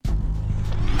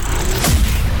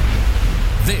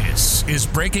This is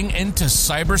Breaking Into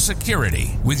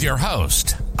Cybersecurity with your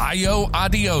host, Ayo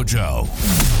Adeojo.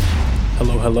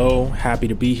 Hello. Happy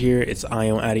to be here. It's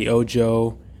Ayo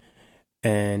Adeojo.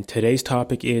 And today's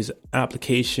topic is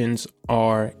applications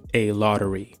are a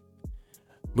lottery.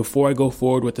 Before I go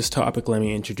forward with this topic, let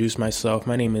me introduce myself.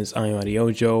 My name is Ayo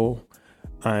Adeojo.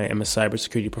 I am a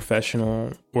cybersecurity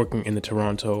professional working in the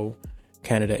Toronto,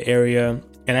 Canada area,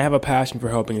 and I have a passion for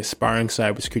helping aspiring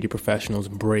cybersecurity professionals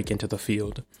break into the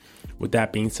field. With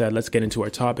that being said, let's get into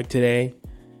our topic today.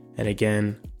 And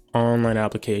again, online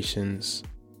applications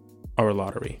are a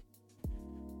lottery.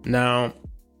 Now,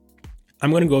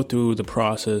 I'm going to go through the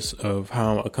process of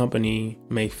how a company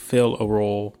may fill a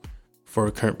role for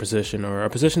a current position or a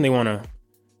position they want to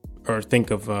or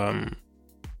think of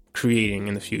creating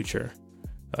in the future.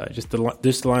 Just the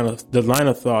line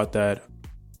of thought that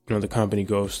the company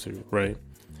goes through, right?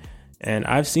 And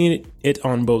I've seen it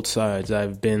on both sides.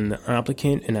 I've been the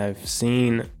applicant and I've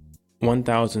seen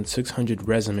 1,600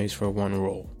 resumes for one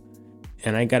role.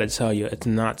 And I got to tell you, it's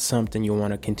not something you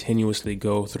want to continuously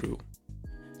go through.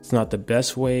 It's not the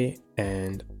best way,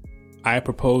 and I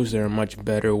propose there are much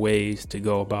better ways to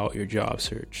go about your job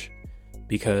search,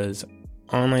 because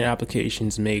online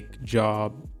applications make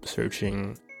job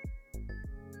searching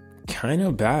kind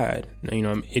of bad.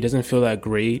 It doesn't feel that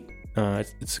great.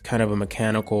 It's kind of a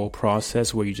mechanical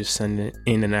process where you just send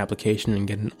in an application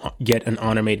and get an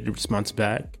automated response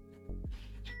back.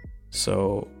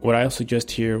 So what I'll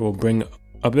suggest here will bring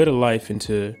a bit of life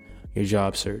into your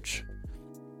job search.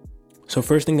 So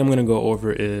first thing I'm going to go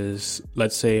over is,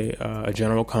 let's say a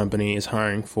general company is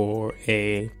hiring for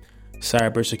a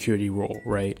cybersecurity role,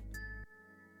 right?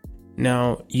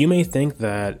 Now, you may think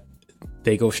that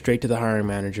they go straight to the hiring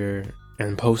manager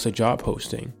and post a job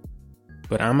posting.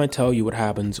 But I'm going to tell you what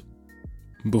happens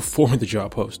before the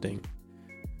job posting.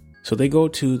 So they go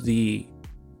to the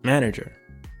manager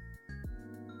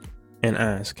and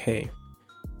ask, hey,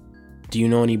 do you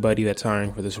know anybody that's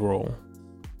hiring for this role?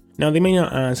 Now, they may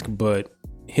not ask, but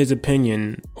his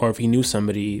opinion, or if he knew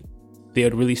somebody, they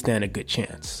would really stand a good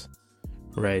chance,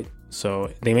 right?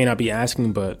 So they may not be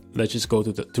asking, but let's just go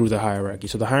through the hierarchy.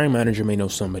 So the hiring manager may know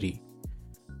somebody.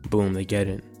 Boom, they get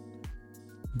in.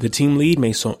 The team lead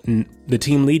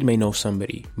may know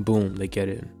somebody. Boom, they get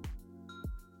in.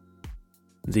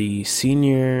 The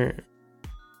senior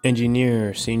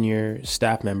engineer, senior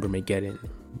staff member may get in.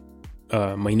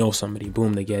 May know somebody.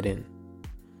 Boom, they get in.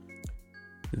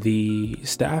 The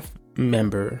staff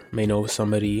member may know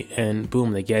somebody, and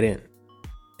boom, they get in.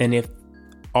 And if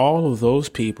all of those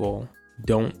people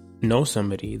don't know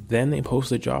somebody, then they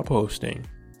post a job posting.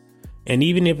 And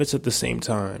even if it's at the same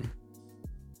time,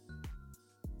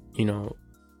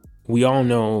 we all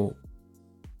know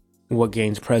what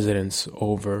gains precedence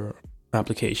over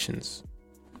applications.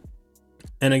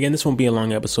 And again, this won't be a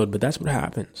long episode, but that's what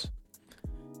happens.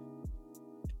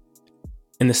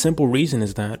 And the simple reason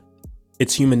is that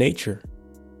it's human nature.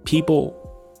 People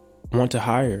want to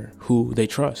hire who they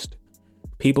trust.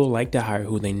 People like to hire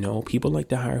who they know. People like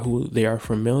to hire who they are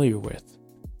familiar with.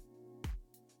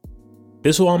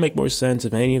 This will all make more sense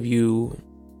if any of you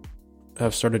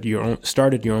have started your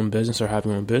own business or have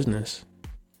your own business.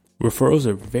 Referrals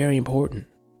are very important.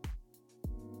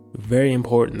 Very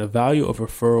important. The value of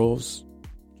referrals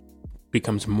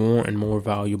becomes more and more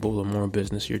valuable the more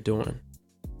business you're doing,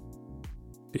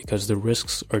 because the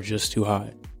risks are just too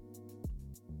high.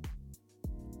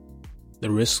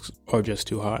 The risks are just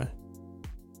too high.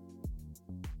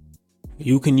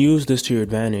 You can use this to your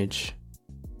advantage,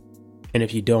 and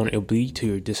if you don't, it'll be to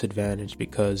your disadvantage,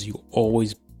 because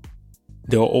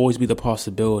there'll always be the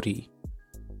possibility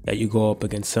that you go up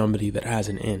against somebody that has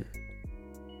an in.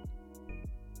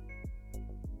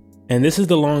 And this is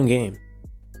the long game.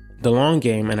 The long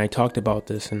game, and I talked about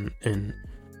this in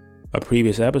a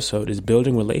previous episode, is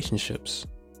building relationships.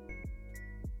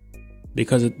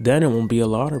 Because then it won't be a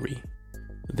lottery.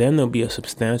 Then there'll be a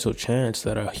substantial chance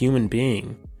that a human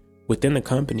being within the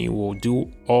company will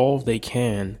do all they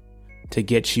can to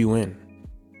get you in.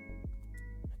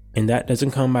 And that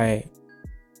doesn't come by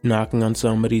knocking on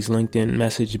somebody's LinkedIn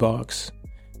message box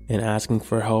and asking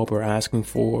for help or asking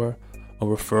for a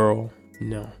referral.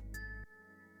 No.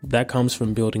 That comes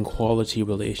from building quality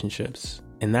relationships,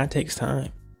 and that takes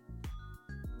time.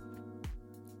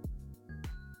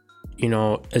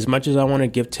 As much as I want to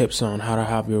give tips on how to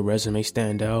have your resume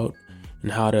stand out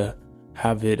and how to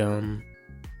have it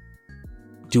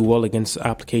do well against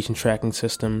application tracking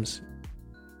systems,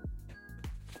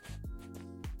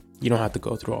 you don't have to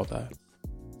go through all that.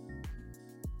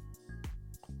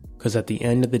 Because at the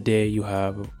end of the day, you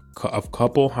have a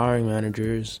couple hiring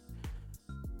managers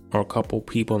or a couple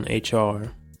people in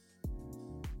HR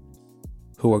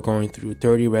who are going through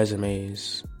 30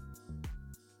 resumes,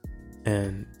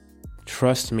 and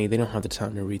trust me, they don't have the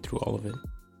time to read through all of it.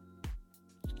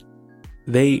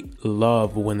 They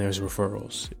love when there's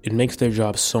referrals. It makes their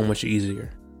job so much easier.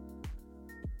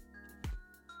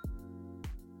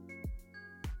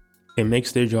 It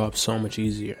makes their job so much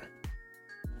easier.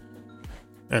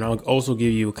 And I'll also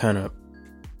give you kind of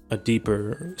a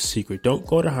deeper secret. Don't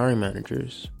go to hiring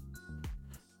managers.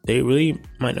 They really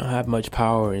might not have much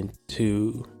power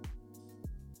into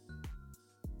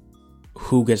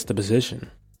who gets the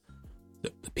position.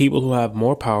 The people who have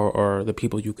more power are the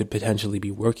people you could potentially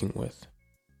be working with.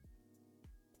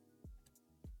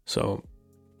 So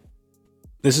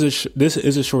this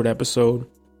is a short episode.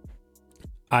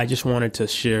 I just wanted to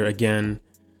share again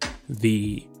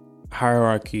the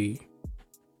hierarchy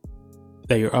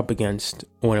that you're up against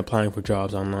when applying for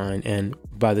jobs online, and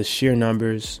by the sheer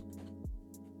numbers,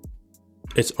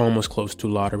 it's almost close to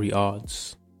lottery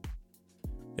odds,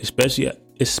 especially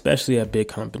at big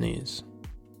companies.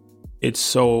 It's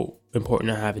so important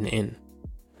to have an in.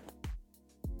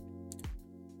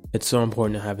 It's so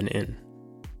important to have an in,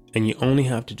 and you only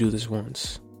have to do this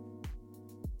once.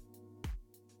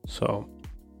 So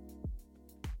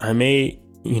I may,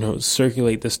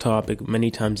 circulate this topic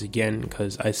many times again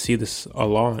because I see this a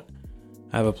lot.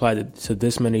 I've applied to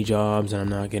this many jobs and I'm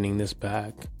not getting this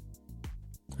back.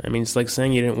 I mean, it's like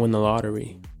saying you didn't win the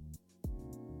lottery.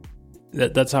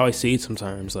 That's how I see it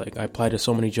sometimes. Like, I applied to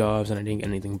so many jobs and I didn't get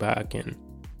anything back, and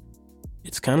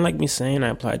it's kind of like me saying I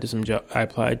applied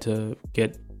to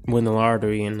win the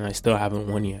lottery and I still haven't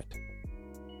won yet.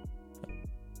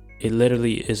 It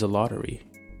literally is a lottery.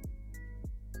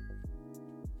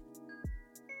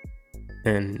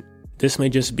 And this may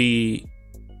just be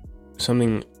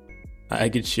something I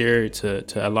could share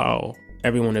to allow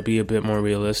everyone to be a bit more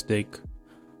realistic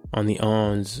on the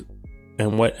odds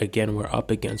and what, again, we're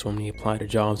up against when we apply to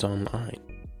jobs online.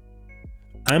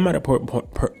 I'm at a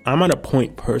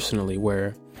point personally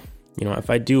where, if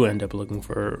I do end up looking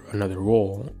for another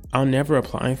role, I'll never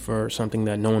apply for something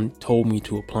that no one told me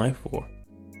to apply for,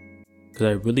 because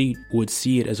I really would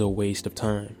see it as a waste of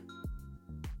time.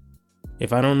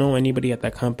 If I don't know anybody at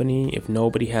that company, if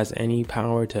nobody has any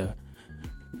power to,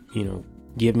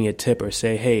 give me a tip or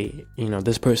say, hey,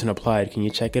 this person applied, can you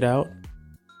check it out?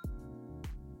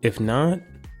 If not,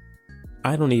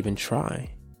 I don't even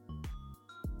try.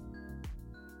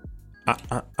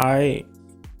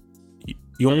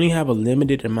 You only have a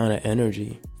limited amount of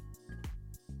energy.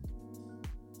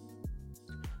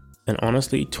 And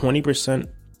honestly, 20%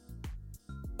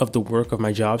 of the work of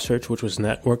my job search, which was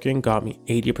networking, got me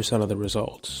 80% of the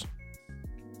results.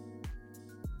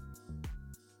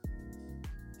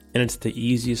 And it's the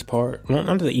easiest part. Well,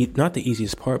 not the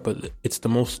easiest part, but it's the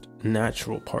most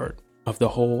natural part of the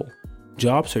whole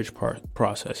job search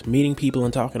process. Meeting people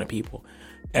and talking to people.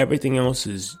 Everything else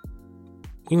is,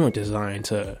 we weren't designed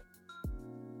to.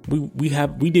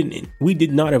 We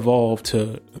did not evolve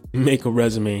to make a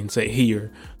resume and say,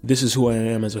 here, this is who I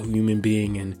am as a human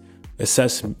being, and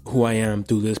assess who I am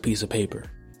through this piece of paper.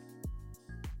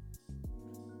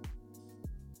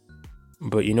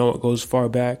 But you know what goes far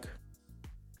back?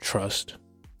 Trust.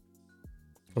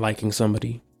 Liking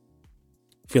somebody.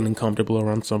 Feeling comfortable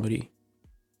around somebody.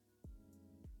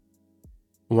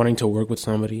 Wanting to work with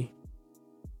somebody.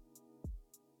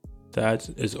 That's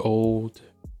as old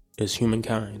as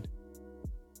humankind.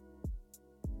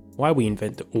 Why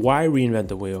reinvent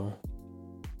the wheel?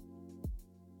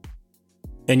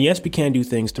 And yes, we can do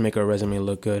things to make our resume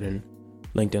look good and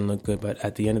LinkedIn look good, but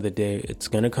at the end of the day, it's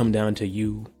going to come down to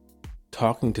you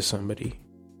talking to somebody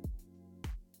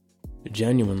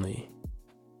genuinely.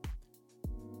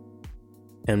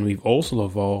 And we've also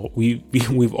evolved.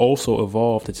 We've also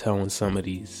evolved to tell when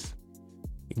somebody's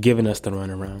giving us the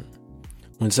runaround,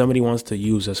 when somebody wants to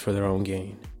use us for their own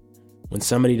gain, when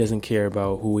somebody doesn't care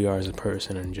about who we are as a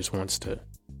person and just wants to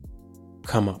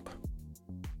come up.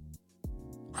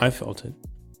 I felt it.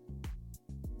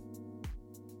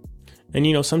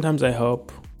 And sometimes I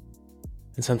help,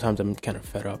 and sometimes I'm kind of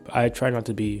fed up. I try not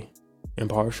to be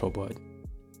impartial, but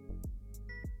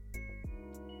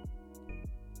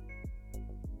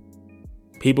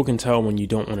people can tell when you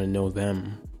don't want to know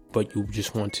them, but you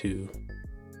just want to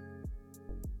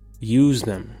use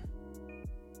them.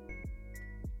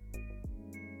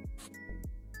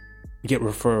 Get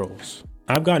referrals.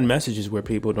 I've gotten messages where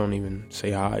people don't even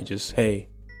say hi, just, hey,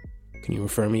 can you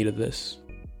refer me to this?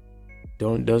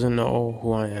 Doesn't know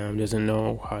who I am, doesn't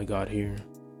know how I got here.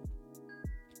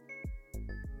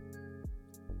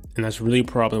 And that's really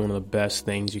probably one of the best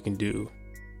things you can do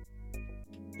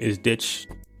is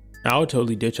I would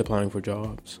totally ditch applying for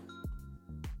jobs.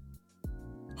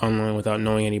 online without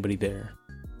knowing anybody there.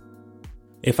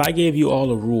 If I gave you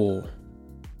all a rule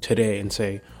today and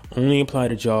say, only apply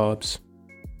to jobs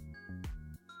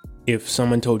if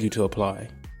someone told you to apply,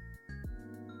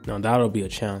 now that'll be a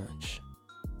challenge.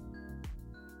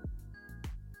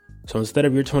 So instead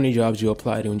of your 20 jobs you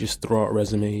apply to and just throw out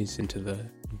resumes into the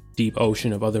deep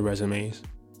ocean of other resumes,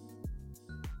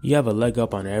 you have a leg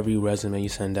up on every resume you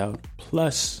send out,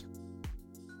 plus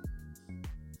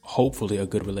hopefully a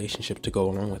good relationship to go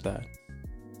along with that.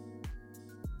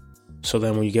 So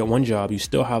then when you get one job, you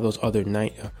still have those other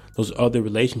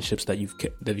relationships that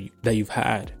you've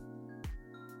had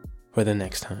for the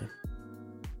next time.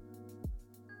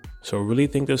 So really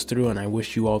think this through, and I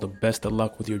wish you all the best of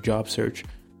luck with your job search.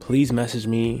 Please message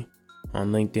me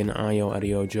on LinkedIn, Ayo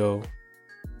Adiojo,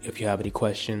 if you have any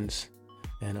questions.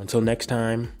 And until next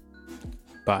time,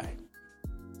 bye.